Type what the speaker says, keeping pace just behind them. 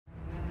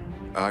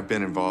I've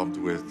been involved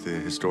with the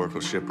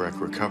historical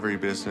shipwreck recovery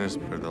business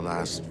for the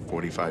last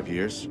 45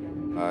 years.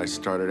 I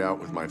started out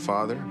with my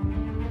father.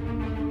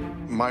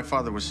 My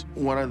father was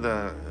one of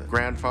the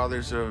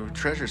grandfathers of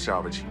treasure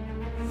salvage.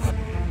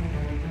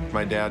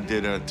 My dad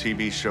did a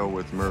TV show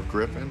with Merv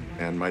Griffin,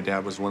 and my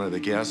dad was one of the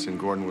guests, and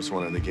Gordon was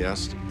one of the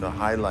guests. The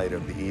highlight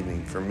of the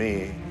evening for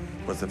me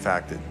was the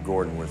fact that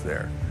Gordon was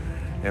there.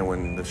 And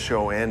when the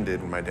show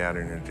ended, my dad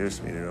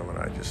introduced me to him, and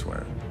I just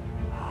went,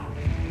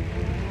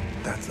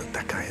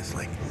 that guy is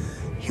like,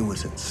 he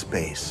was in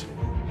space.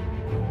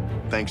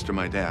 Thanks to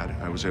my dad,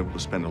 I was able to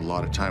spend a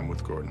lot of time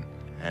with Gordon.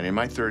 And in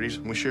my 30s,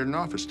 we shared an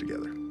office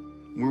together.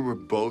 We were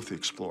both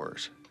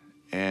explorers,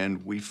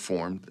 and we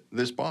formed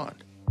this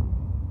bond.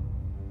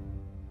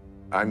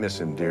 I miss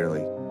him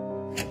dearly.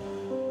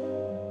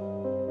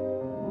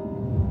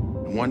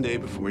 One day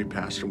before he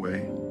passed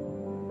away,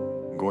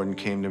 Gordon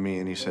came to me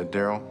and he said,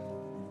 Darrell,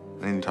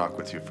 I need to talk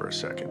with you for a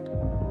second.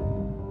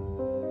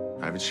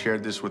 I haven't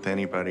shared this with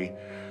anybody.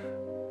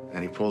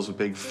 And he pulls a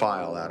big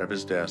file out of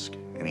his desk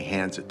and he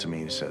hands it to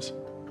me and he says,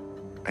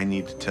 I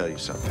need to tell you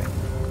something.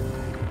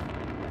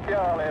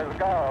 Fuel is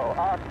go,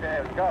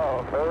 oxygen is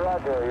go.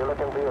 Roger, you're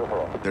looking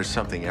beautiful. There's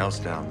something else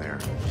down there,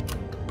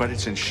 but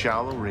it's in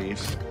shallow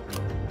reefs,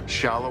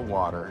 shallow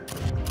water.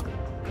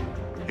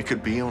 It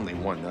could be only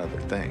one other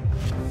thing.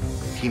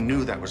 He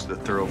knew that was the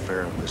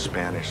thoroughfare of the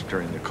Spanish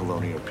during the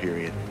colonial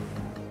period.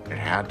 It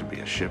had to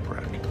be a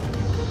shipwreck.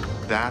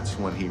 That's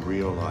when he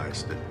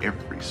realized that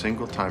every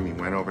single time he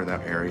went over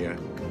that area,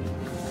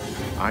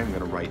 I'm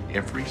going to write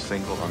every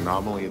single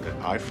anomaly that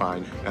I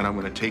find, and I'm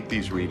going to take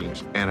these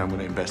readings, and I'm going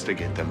to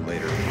investigate them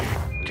later.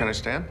 Can I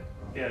stand?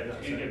 Yeah,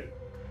 you do.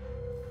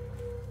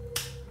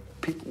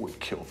 People would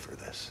kill for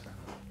this.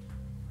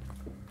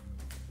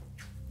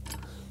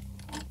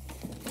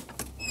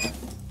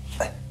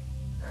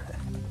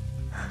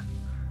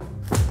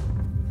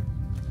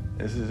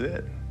 This is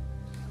it.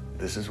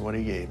 This is what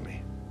he gave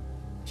me.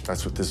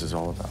 That's what this is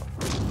all about.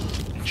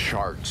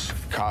 Charts,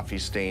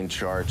 coffee-stained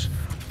charts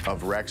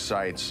of wreck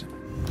sites.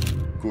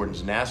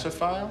 Gordon's NASA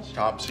files,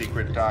 top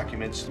secret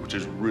documents, which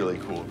is really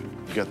cool.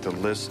 You got the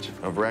list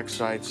of wreck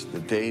sites, the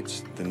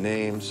dates, the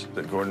names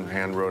that Gordon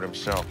hand-wrote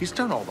himself. He's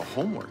done all the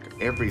homework,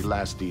 every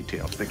last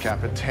detail. The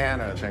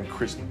Capitana, San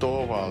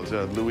Cristobal,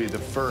 Louis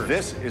I.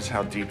 This is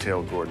how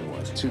detailed Gordon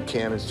was. 2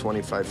 cannons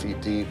 25 feet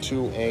deep,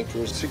 2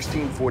 anchors,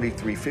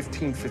 1643,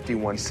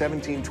 1551,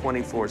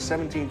 1724,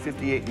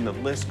 1758, and the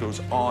list goes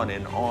on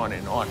and on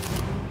and on.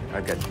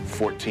 I've got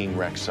 14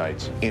 wreck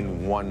sites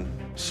in one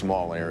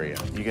small area.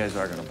 You guys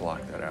are gonna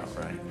block that out,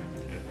 right?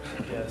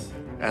 Yes.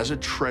 As a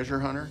treasure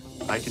hunter,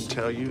 I can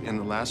tell you in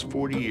the last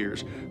 40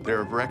 years, there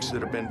are wrecks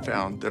that have been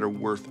found that are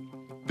worth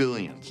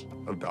billions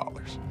of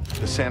dollars.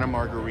 The Santa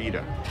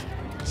Margarita,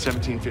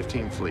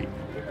 1715 fleet,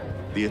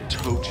 the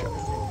Atocha,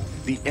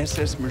 the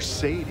SS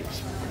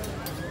Mercedes.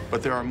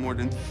 But there are more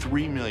than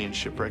 3 million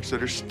shipwrecks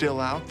that are still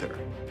out there.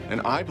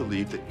 And I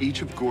believe that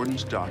each of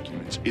Gordon's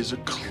documents is a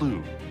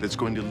clue that's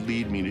going to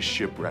lead me to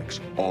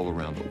shipwrecks all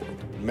around the world.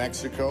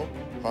 Mexico,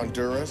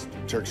 Honduras,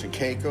 Turks and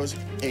Caicos,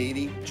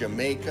 Haiti,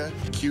 Jamaica,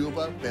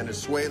 Cuba,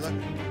 Venezuela.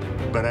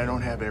 But I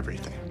don't have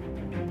everything.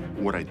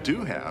 What I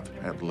do have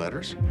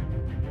letters,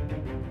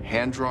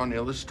 hand-drawn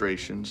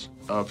illustrations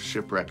of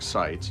shipwreck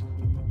sites.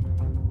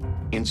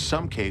 In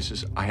some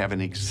cases, I have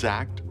an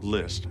exact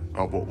list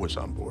of what was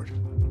on board.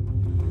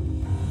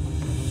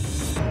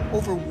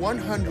 Over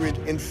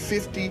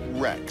 150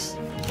 wrecks.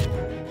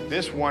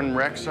 This one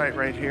wreck site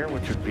right here,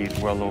 which would be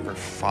well over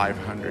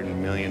 $500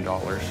 million,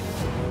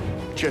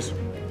 just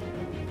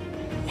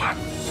what?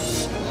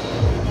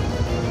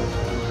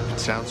 It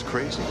sounds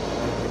crazy,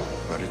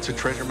 but it's a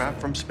treasure map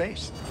from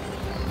space.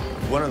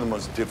 One of the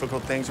most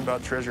difficult things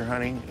about treasure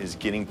hunting is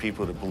getting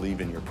people to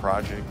believe in your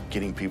project,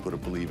 getting people to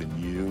believe in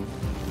you.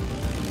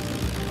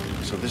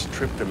 So this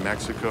trip to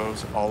Mexico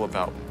is all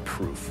about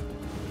proof.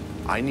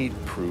 I need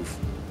proof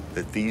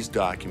that these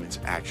documents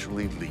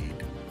actually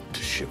lead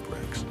to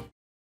shipwrecks.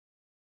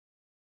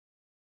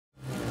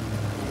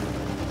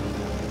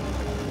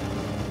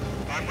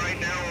 I'm right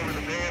now over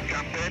the bay of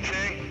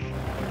Campeche.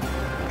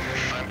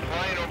 I'm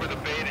flying over the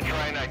bay to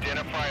try and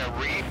identify a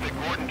reef that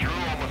Gordon drew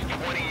almost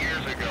 20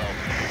 years ago.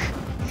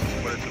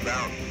 What it's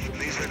about.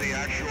 These are the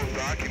actual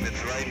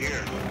documents right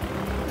here.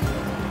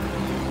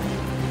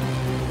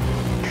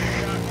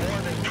 We've got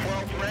more than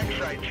 12 wreck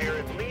sites here,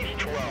 at least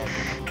 12.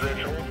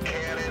 There's old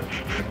cannons,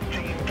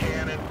 15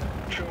 cannons,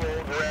 2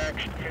 old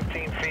wrecks,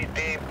 15 feet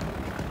deep.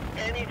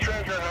 Any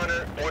treasure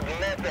hunter would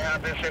love to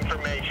have this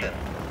information.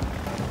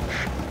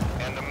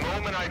 And the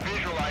moment I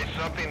visualize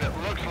something that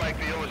looks like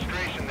the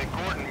illustration that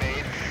Gordon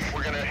made,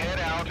 we're going to head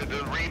out to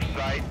the reef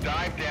site,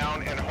 dive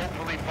down, and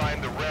hopefully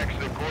find the wrecks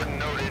that Gordon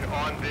noted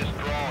on this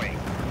drawing.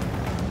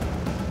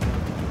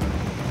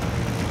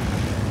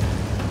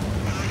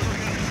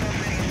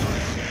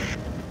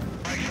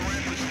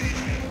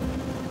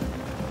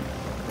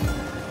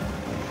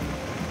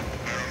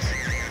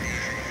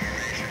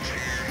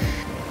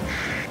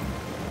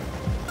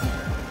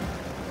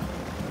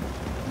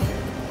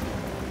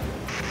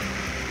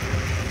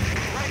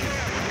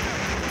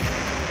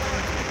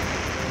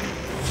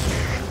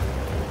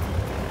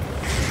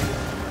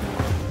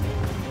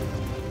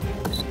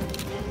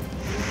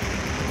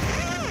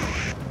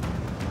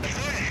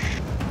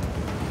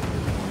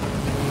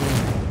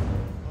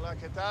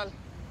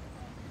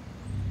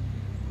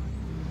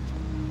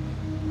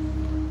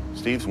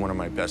 Steve's one of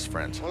my best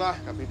friends. Hola,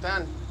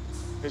 Capitan.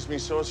 It's mi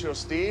socio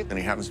Steve, and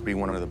he happens to be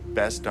one of the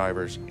best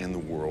divers in the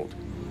world.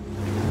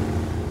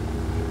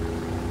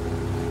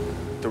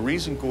 The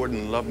reason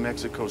Gordon loved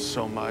Mexico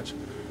so much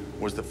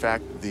was the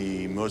fact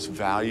the most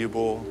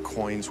valuable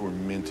coins were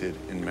minted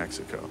in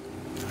Mexico.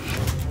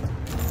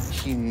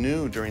 He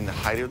knew during the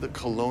height of the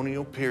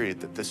colonial period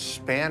that the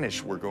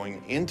Spanish were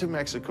going into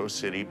Mexico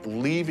City,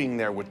 leaving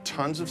there with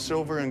tons of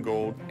silver and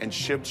gold, and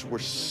ships were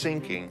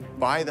sinking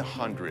by the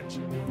hundreds.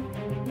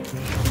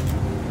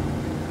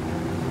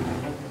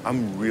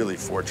 I'm really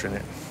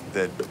fortunate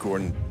that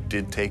Gordon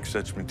did take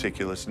such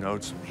meticulous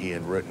notes. He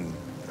had written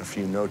a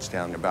few notes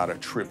down about a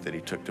trip that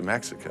he took to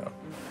Mexico.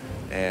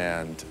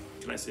 And...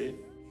 Can I see it?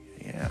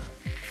 Yeah.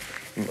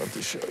 I'd love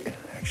to show you,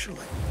 actually.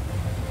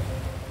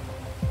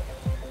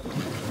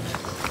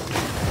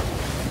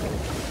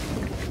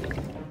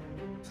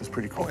 This is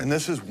pretty cool. And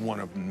this is one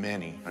of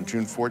many. On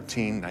June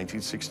 14,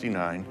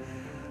 1969,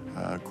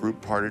 a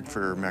group parted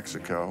for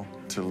Mexico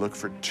to look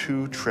for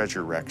 2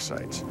 treasure wreck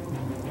sites.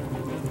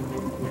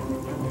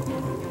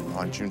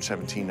 On June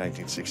 17,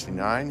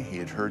 1969, he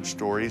had heard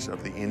stories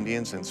of the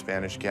Indians and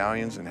Spanish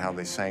galleons and how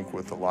they sank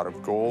with a lot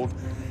of gold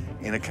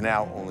in a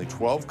canal only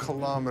 12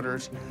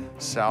 kilometers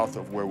south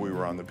of where we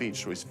were on the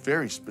beach. So he's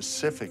very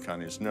specific on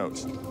his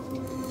notes.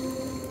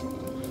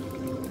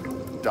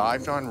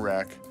 Dived on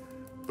wreck,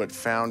 but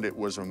found it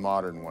was a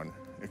modern one.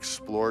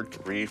 Explored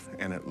the reef,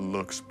 and it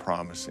looks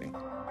promising.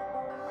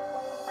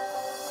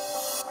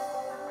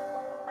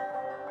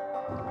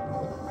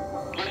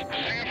 Let's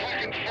see if we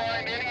can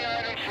find any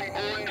items from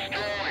Gordon's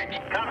drawings.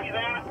 Copy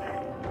that.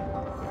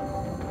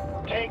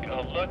 Take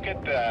a look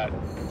at that.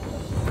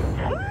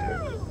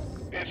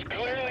 It's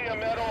clearly a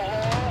metal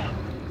hull.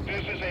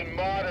 This is a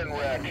modern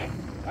wreck.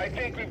 I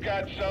think we've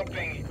got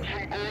something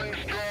from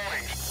Gordon's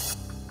drawings.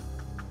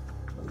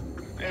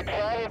 It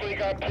probably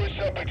got pushed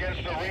up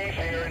against the reef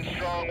here in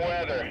strong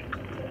weather.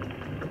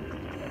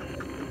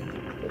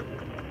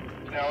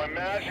 Now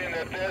imagine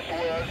that this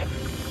was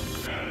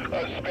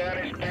a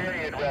Spanish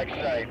period wreck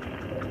site.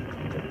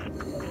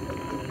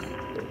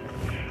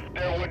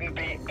 There wouldn't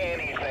be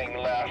anything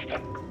left.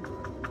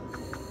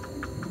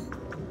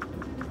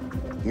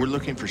 We're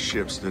looking for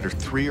ships that are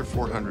 300 or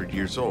 400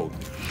 years old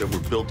that were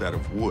built out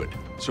of wood.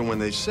 So when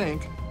they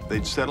sink,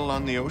 they'd settle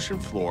on the ocean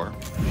floor.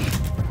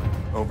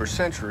 Over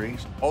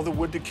centuries, all the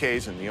wood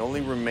decays and the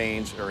only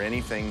remains are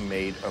anything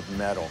made of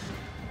metal.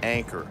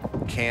 Anchor,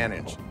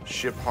 cannons,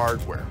 ship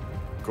hardware,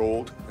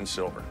 gold and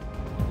silver.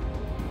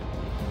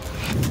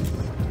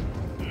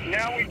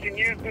 Now we can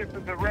use this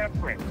as a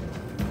reference.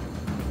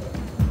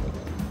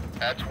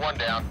 That's one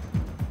down.